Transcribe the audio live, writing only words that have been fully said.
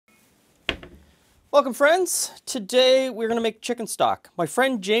Welcome friends! Today we're going to make chicken stock. My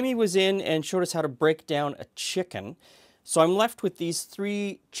friend Jamie was in and showed us how to break down a chicken. So I'm left with these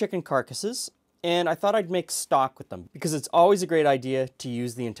 3 chicken carcasses and I thought I'd make stock with them because it's always a great idea to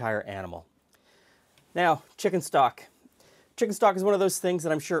use the entire animal. Now, chicken stock. Chicken stock is one of those things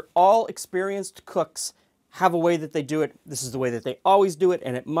that I'm sure all experienced cooks have a way that they do it. This is the way that they always do it,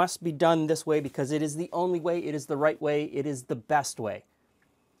 and it must be done this way because it is the only way, it is the right way, it is the best way.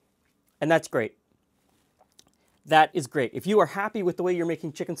 And that's great. That is great. If you are happy with the way you're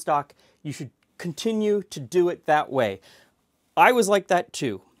making chicken stock, you should continue to do it that way. I was like that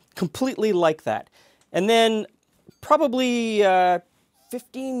too, completely like that. And then probably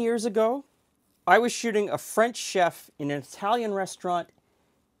 15 years ago, I was shooting a French chef in an Italian restaurant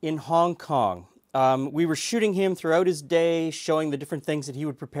in Hong Kong. We were shooting him throughout his day, showing the different things that he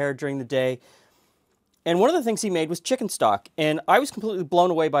would prepare during the day. And one of the things he made was chicken stock, and I was completely blown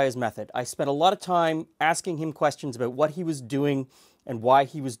away by his method. I spent a lot of time asking him questions about what he was doing and why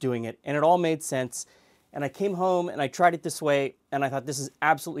he was doing it, and it all made sense. And I came home and I tried it this way, and I thought this is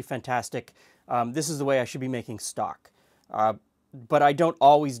absolutely fantastic. This is the way I should be making stock. But I don't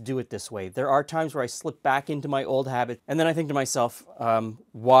always do it this way. There are times where I slip back into my old habit, and then I think to myself,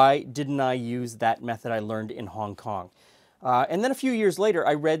 why didn't I use that method I learned in Hong Kong? And then a few years later,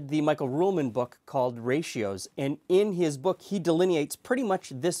 I read the Michael Ruhlman book called Ratios, and in his book, he delineates pretty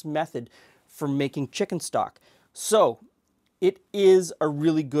much this method for making chicken stock. So it is a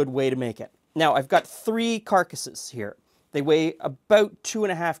really good way to make it. Now, I've got 3 carcasses here. They weigh about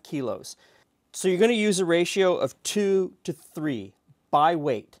 2.5 kilos. So you're going to use a ratio of 2 to 3 by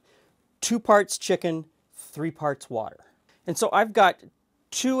weight. 2 parts chicken, 3 parts water. And so I've got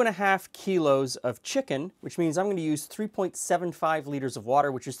 2.5 kilos of chicken, which means I'm going to use 3.75 liters of water,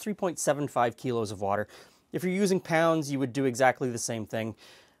 which is 3.75 kilos of water. If you're using pounds, you would do exactly the same thing.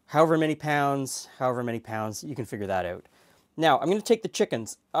 However many pounds, you can figure that out. Now, I'm going to take the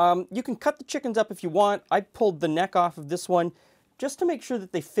chickens. You can cut the chickens up if you want. I pulled the neck off of this one just to make sure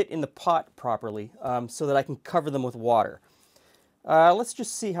that they fit in the pot properly so that I can cover them with water. Let's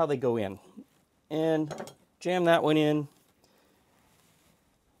just see how they go in. And jam that one in.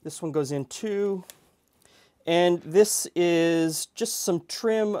 This one goes in too. And this is just some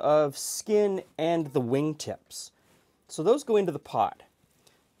trim of skin and the wing tips. So those go into the pot.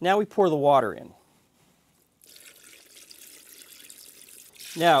 Now we pour the water in.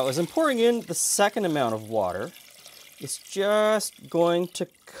 Now, as I'm pouring in the second amount of water, it's just going to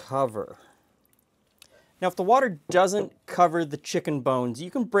cover. Now, if the water doesn't cover the chicken bones,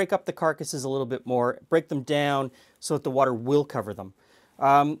 you can break up the carcasses a little bit more, break them down so that the water will cover them.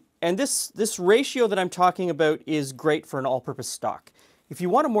 And this ratio that I'm talking about is great for an all-purpose stock. If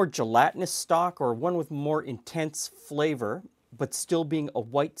you want a more gelatinous stock or one with more intense flavor, but still being a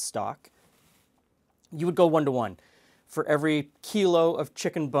white stock, you would go 1 to 1. For every kilo of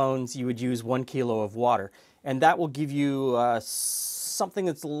chicken bones, you would use 1 kilo of water. And that will give you something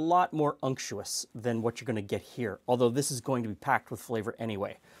that's a lot more unctuous than what you're going to get here, although this is going to be packed with flavor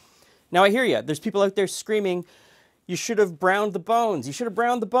anyway. Now I hear you. There's people out there screaming, you should have browned the bones. You should have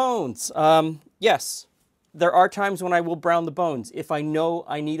browned the bones. Yes, there are times when I will brown the bones. If I know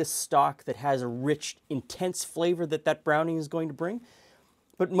I need a stock that has a rich, intense flavor that browning is going to bring.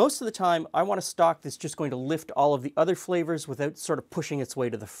 But most of the time, I want a stock that's just going to lift all of the other flavors without sort of pushing its way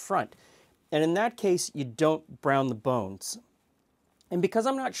to the front. And in that case, you don't brown the bones. And because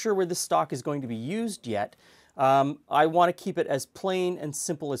I'm not sure where this stock is going to be used yet, I want to keep it as plain and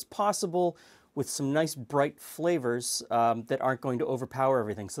simple as possible with some nice bright flavors that aren't going to overpower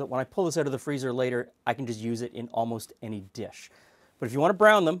everything, so that when I pull this out of the freezer later, I can just use it in almost any dish. But if you want to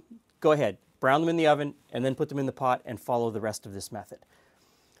brown them, go ahead. Brown them in the oven and then put them in the pot and follow the rest of this method.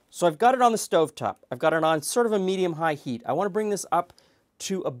 So I've got it on the stovetop. I've got it on sort of a medium-high heat. I want to bring this up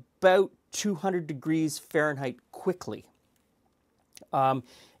to about 200 degrees Fahrenheit quickly. And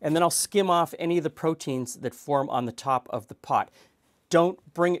then I'll skim off any of the proteins that form on the top of the pot. Don't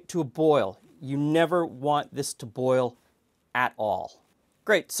bring it to a boil. You never want this to boil at all.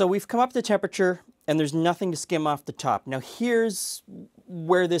 Great, so we've come up to temperature and there's nothing to skim off the top. Now here's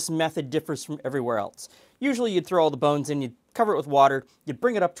where this method differs from everywhere else. Usually you'd throw all the bones in, you'd cover it with water, you'd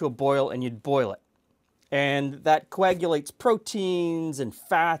bring it up to a boil and you'd boil it. And that coagulates proteins and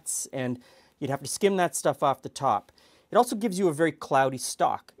fats, and you'd have to skim that stuff off the top. It also gives you a very cloudy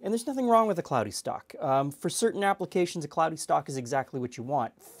stock, and there's nothing wrong with a cloudy stock. For certain applications, a cloudy stock is exactly what you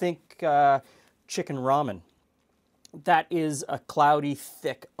want. Think chicken ramen. That is a cloudy,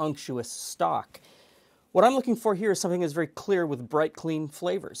 thick, unctuous stock. What I'm looking for here is something that's very clear with bright, clean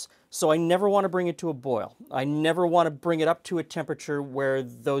flavors. So I never want to bring it to a boil. I never want to bring it up to a temperature where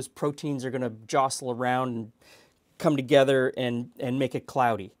those proteins are going to jostle around and come together and make it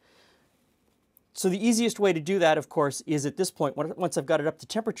cloudy. So the easiest way to do that, of course, is at this point, once I've got it up to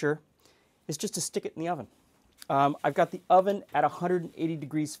temperature, is just to stick it in the oven. I've got the oven at 180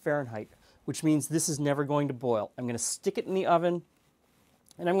 degrees Fahrenheit, which means this is never going to boil. I'm going to stick it in the oven,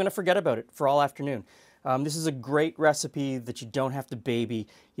 and I'm going to forget about it for all afternoon. This is a great recipe that you don't have to baby,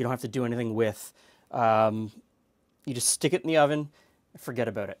 you don't have to do anything with. You just stick it in the oven and forget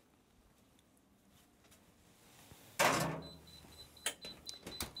about it.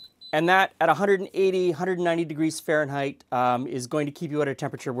 And that at 180, 190 degrees Fahrenheit is going to keep you at a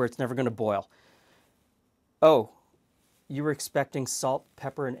temperature where it's never going to boil. Oh, you were expecting salt,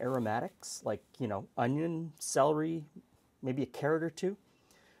 pepper, and aromatics, like, you know, onion, celery, maybe a carrot or two?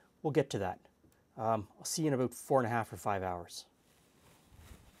 We'll get to that. I'll see you in about 4.5 or 5 hours.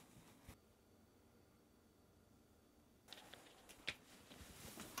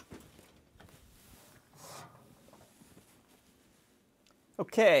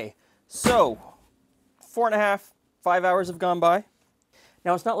 Okay, so 4.5, 5 hours have gone by.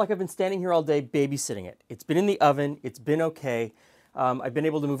 Now, it's not like I've been standing here all day babysitting it. It's been in the oven, it's been okay. I've been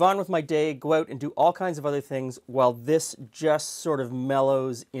able to move on with my day, go out and do all kinds of other things while this just sort of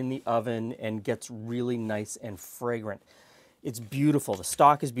mellows in the oven and gets really nice and fragrant. It's beautiful. The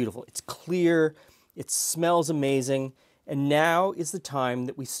stock is beautiful. It's clear. It smells amazing. And now is the time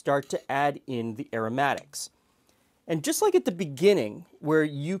that we start to add in the aromatics. And just like at the beginning, where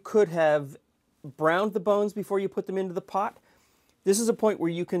you could have browned the bones before you put them into the pot, this is a point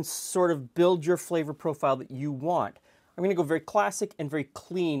where you can sort of build your flavor profile that you want. I'm going to go very classic and very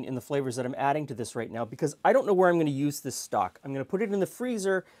clean in the flavors that I'm adding to this right now because I don't know where I'm going to use this stock. I'm going to put it in the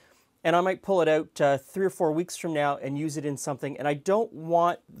freezer and I might pull it out 3 or 4 weeks from now and use it in something, and I don't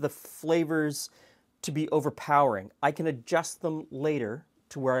want the flavors to be overpowering. I can adjust them later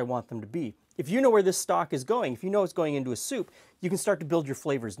to where I want them to be. If you know where this stock is going, if you know it's going into a soup, you can start to build your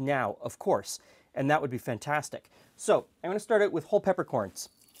flavors now, of course, and that would be fantastic. So I'm going to start out with whole peppercorns.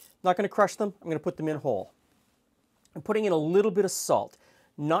 I'm not going to crush them. I'm going to put them in whole. I'm putting in a little bit of salt,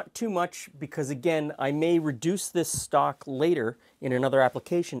 not too much because, again, I may reduce this stock later in another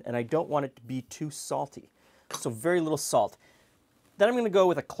application and I don't want it to be too salty. So very little salt. Then I'm going to go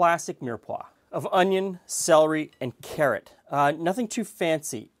with a classic mirepoix of onion, celery, and carrot. Nothing too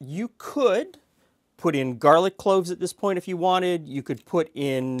fancy. You could put in garlic cloves at this point if you wanted. You could put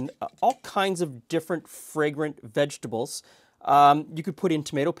in all kinds of different fragrant vegetables. You could put in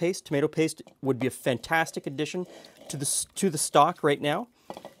tomato paste. Tomato paste would be a fantastic addition to the stock right now.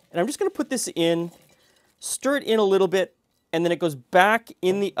 And I'm just going to put this in, stir it in a little bit, and then it goes back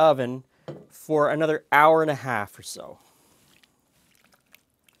in the oven for another 1.5 hours or so.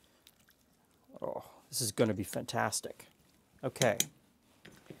 Oh, this is going to be fantastic. Okay,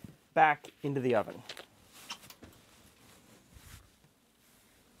 back into the oven.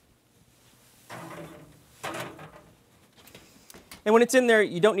 And when it's in there,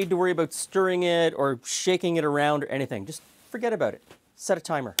 you don't need to worry about stirring it or shaking it around or anything. Just forget about it. Set a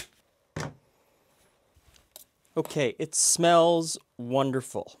timer. Okay, it smells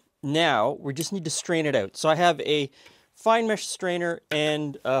wonderful. Now, we just need to strain it out. So I have a fine mesh strainer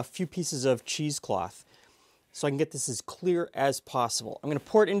and a few pieces of cheesecloth so I can get this as clear as possible. I'm going to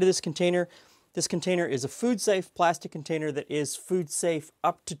pour it into this container. This container is a food-safe plastic container that is food-safe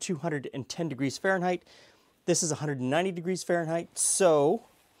up to 210 degrees Fahrenheit. This is 190 degrees Fahrenheit, so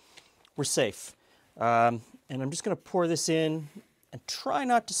we're safe. And I'm just going to pour this in and try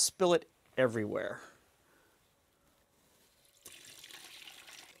not to spill it everywhere.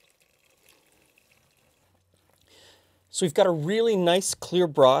 So we've got a really nice clear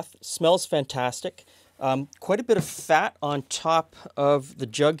broth. Smells fantastic. Quite a bit of fat on top of the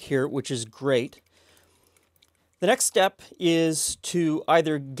jug here, which is great. The next step is to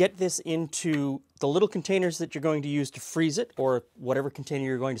either get this into the little containers that you're going to use to freeze it, or whatever container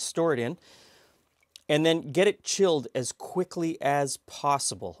you're going to store it in, and then get it chilled as quickly as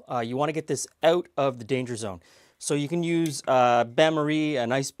possible. You want to get this out of the danger zone. So you can use bain-marie,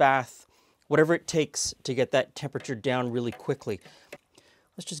 an ice bath, whatever it takes to get that temperature down really quickly.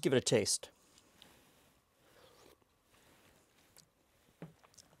 Let's just give it a taste.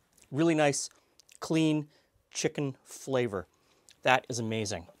 Really nice, clean chicken flavor. That is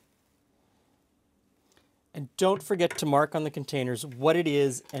amazing. And don't forget to mark on the containers what it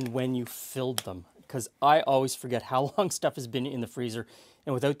is and when you filled them, because I always forget how long stuff has been in the freezer,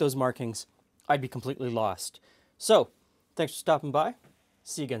 and without those markings, I'd be completely lost. So, thanks for stopping by.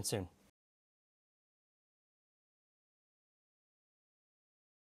 See you again soon.